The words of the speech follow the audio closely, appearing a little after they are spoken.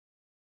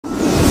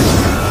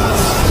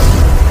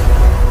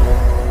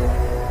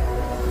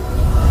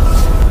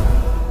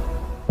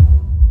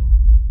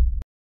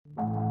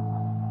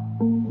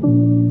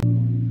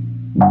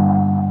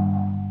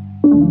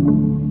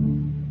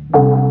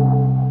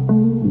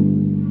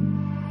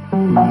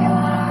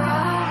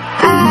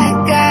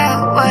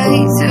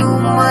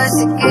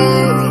to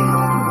give you.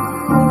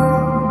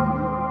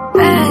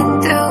 Been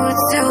through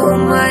too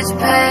much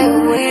pain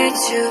with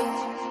you.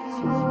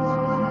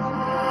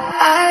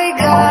 I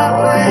got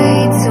way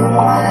too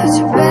much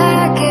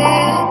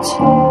baggage.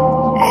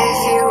 If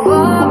you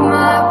want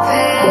my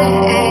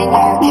pain,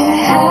 you can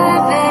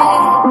have it.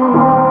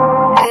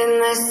 In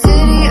the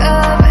city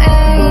of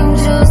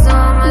angels,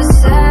 I'm a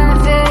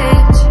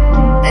savage.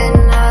 And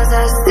as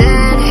I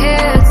stand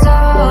here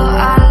tall,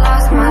 I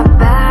lost my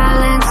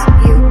balance.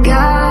 You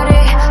got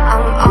it,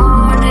 I'm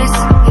honest.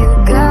 You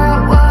got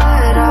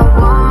what I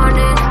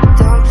wanted.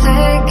 Don't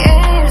play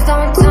games,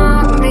 don't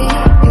taunt me.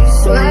 You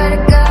swear to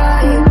God,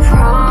 you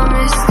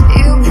promised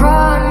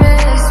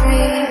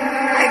me.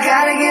 I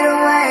gotta get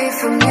away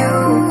from you.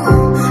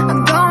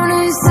 I'm going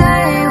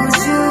insane with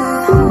you.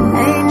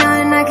 Ain't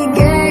nothing I can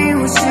gain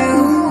with you.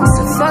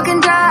 So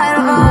fucking tired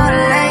of all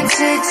the lame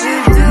shit you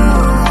do.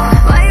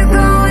 Why you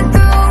going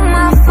through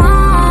my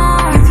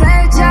phone? You play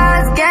a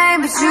child's game,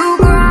 but you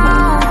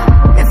grown.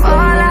 If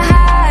all I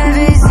have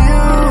is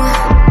you,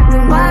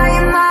 then why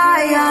am I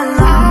alone?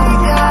 I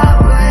got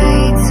way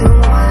too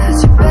much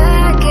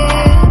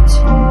baggage.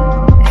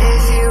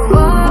 If you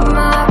want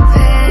my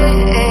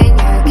pain,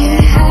 you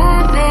can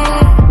have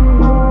it.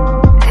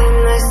 In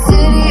the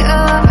city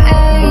of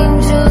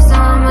angels,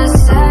 I'm a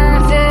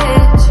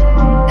savage.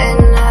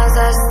 And as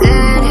I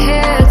stand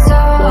here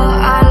tall,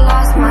 I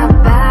lost my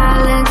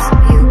balance.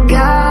 You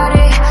got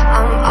it,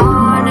 I'm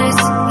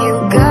honest. You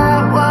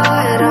got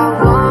what I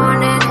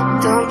wanted.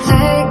 Don't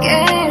play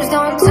games,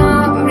 don't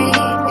taunt me.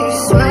 You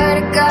swear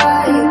to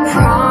God, you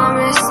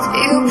promised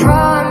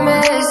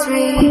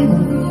me.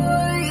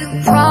 You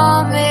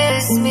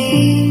promised me.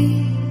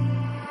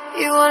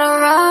 You wanna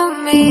run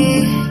me.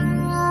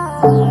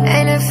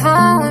 Ain't it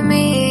fun with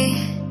me?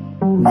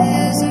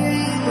 There's a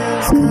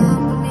real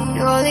company.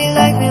 You only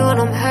like me when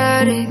I'm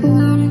hurting.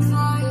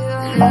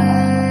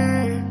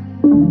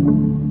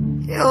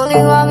 You only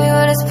want me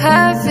when it's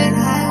perfect.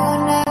 I will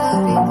never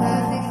be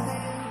perfect.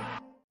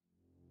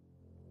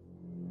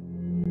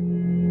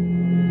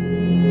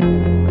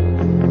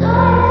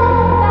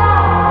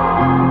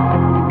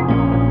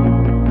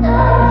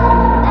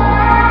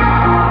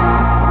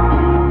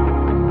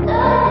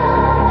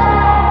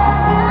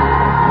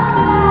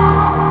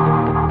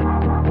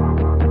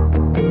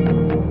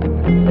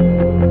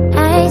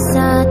 I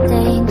saw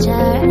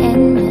danger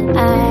in your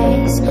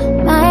eyes,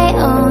 my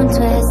own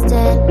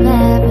twisted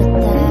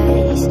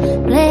paradise.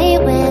 Play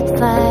with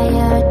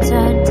fire,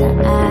 turn to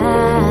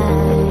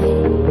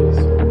ice.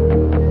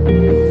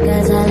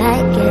 'Cause I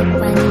like it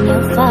when you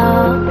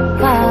fall.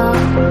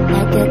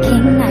 Like a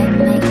king, I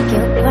make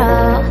you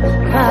crawl.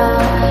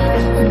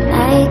 And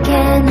I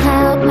can't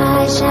help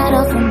my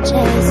shadow from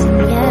chasing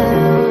you.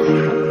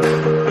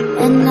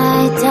 And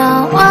I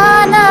don't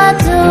wanna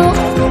do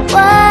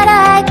what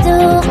I do,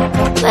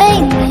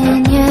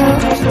 bringing you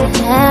to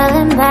hell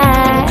and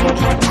back.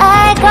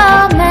 I go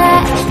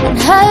mad and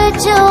hurt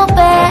you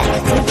back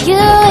to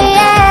you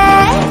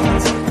yet.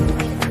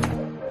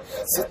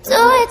 So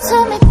do it to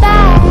me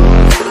back.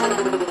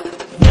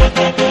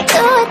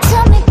 Do it to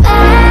me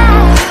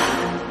back.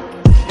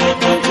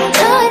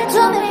 Do it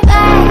to me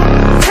back.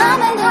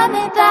 Come and hurt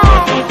me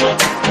back.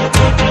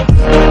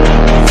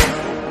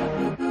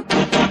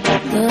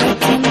 Do it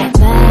to me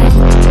back.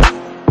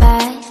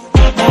 Back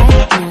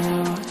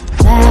now.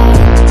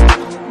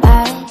 Back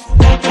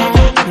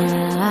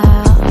now.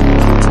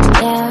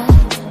 Yeah,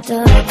 do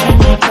it to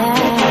me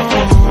back.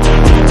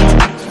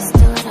 Just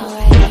do it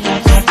already.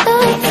 Just do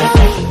it to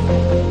me.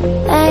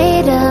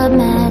 I'd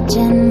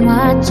imagine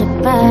watch it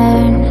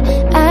burn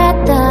at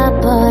the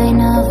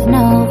point of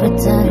no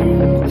return.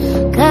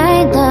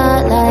 Kinda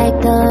like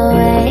the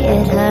way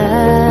it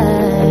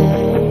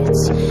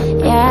hurts.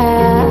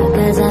 Yeah,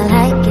 'cause I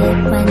like it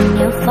when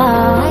you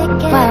fall.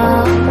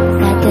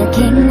 Like a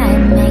king, I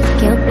make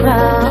you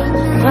crawl.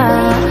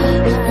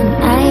 And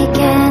I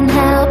can't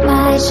help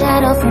my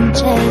shadow from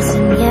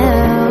chasing you.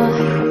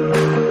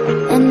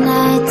 And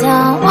I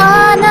don't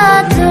wanna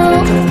do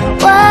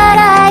what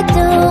I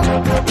do,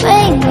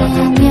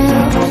 bringing you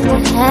to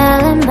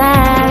hell and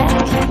back.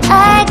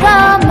 I go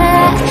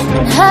mad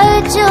and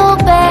hurt you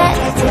back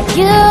to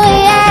you,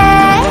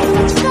 yeah.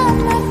 What you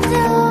gonna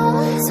do?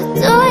 So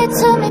do it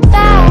to me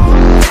back.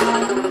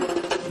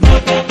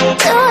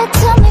 Do it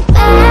to me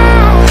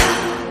back.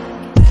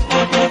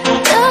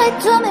 Do it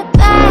to me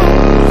back.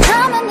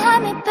 Come and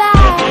hurt me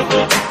back.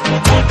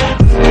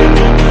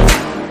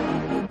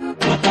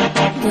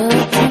 Do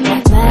it to me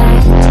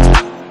back.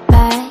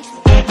 Back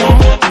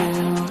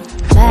now.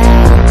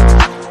 Back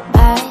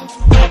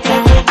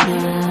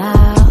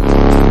now.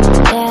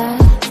 Yeah,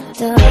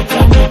 do it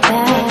to me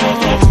back.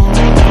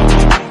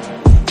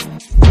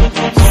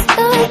 Just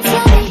do it to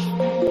me.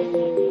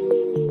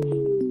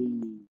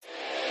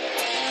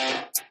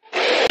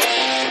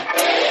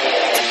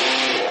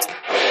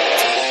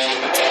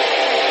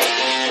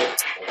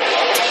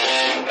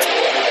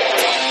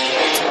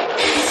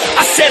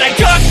 Said I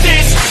got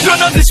this,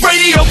 none of this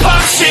radio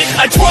pop shit.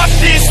 I dropped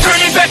this,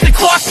 turning back the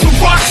clock to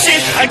rock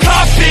shit. I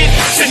cop it,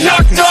 said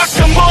knock knock,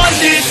 I'm on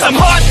this. I'm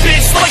hot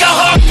bitch, like a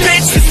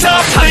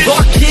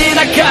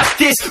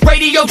this,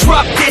 radio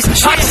drop this,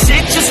 hot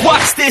shit, just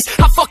watch this,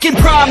 I fucking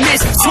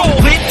promise. So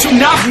lit, do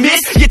not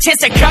miss your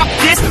chance to cop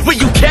this. Will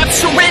you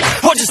capture it,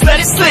 or just let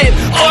it slip?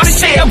 Or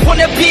say I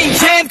wanna be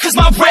him, cause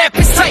my rap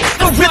is tight,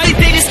 but really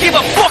they just give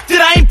a fuck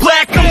that I ain't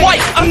black and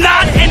white. I'm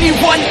not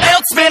anyone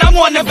else, man, I'm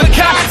one of a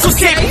kind. So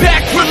sit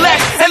back, relax,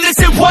 and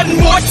listen one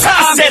more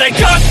time. I said I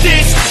got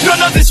this,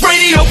 none of this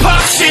radio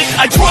pop shit.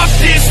 I dropped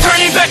this,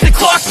 turning back the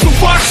clock to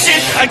rock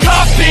shit. I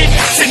cop it,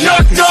 said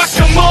knock knock,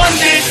 I'm on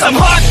this. I'm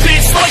hot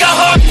bitch, like a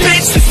hot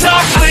bitch, the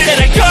top lit. I said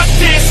I got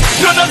this,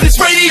 none of this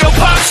radio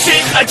pop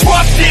shit. I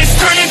dropped this,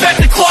 turning back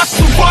the clock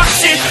to rock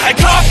shit. I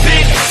cop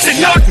it, said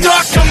knock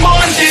knock, I'm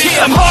on this.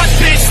 I'm hot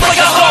bitch, like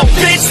a hot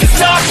bitch, the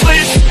top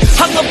lit.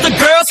 I love the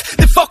girls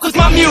that fuck with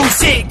my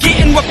music,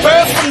 getting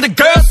referrals from the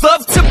girls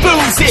love to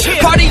booze it,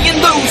 party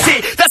and lose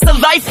it. That's the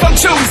life I'm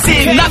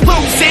choosing, not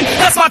losing.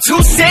 That's my 2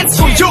 cents,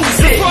 so use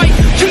it.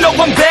 You know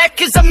I'm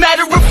back, as a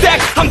matter of fact.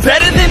 I'm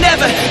better than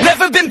ever,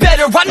 never been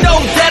better. I know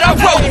that I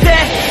wrote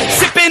that.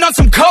 Sipping on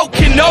some coke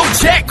and no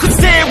jack, could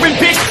stare and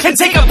bitch and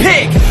take a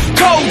pic.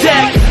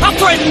 Kodak, I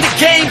threaten the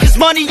game, cause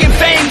money and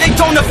fame, they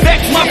don't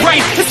affect my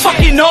brain. It's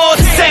fucking all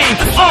the same.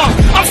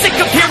 I'm sick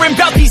of hearing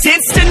about these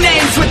Insta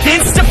names with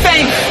Insta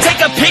fame.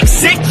 Take a pic,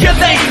 sick, you're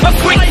lame. A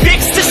quick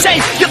fix to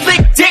shame, you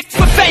lick dick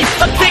for fame.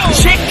 A thick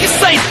chick is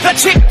slain, a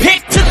chick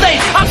picked too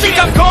late. I think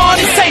I've gone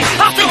insane,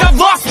 I think I've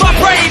lost my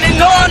brain.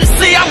 And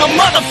honestly, I'm a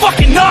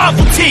motherfucking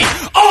novelty.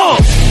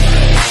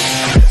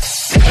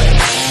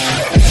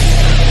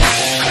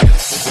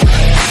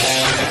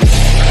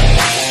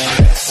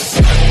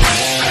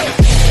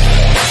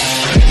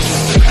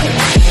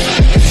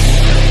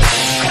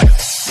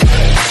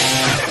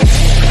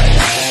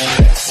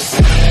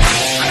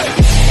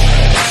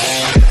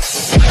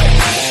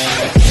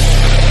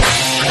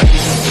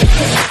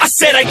 I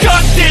said I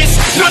got this,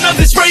 none of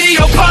this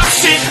radio pop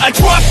shit. I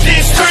dropped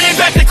this, turning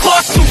back the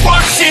clock to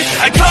rock shit.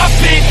 I cop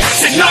it,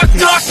 said knock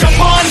knock, I'm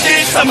on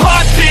this. I'm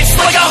hot bitch,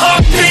 like a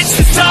hot bitch,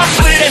 the top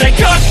lit. I said I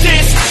got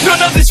this,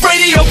 none of this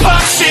radio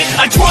pop shit.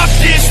 I dropped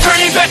this,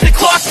 turning back the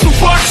clock to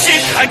rock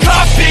shit. I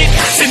cop it,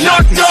 said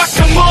knock knock,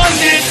 I'm on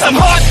this. I'm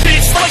hot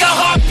bitch, like a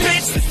hot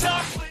bitch, the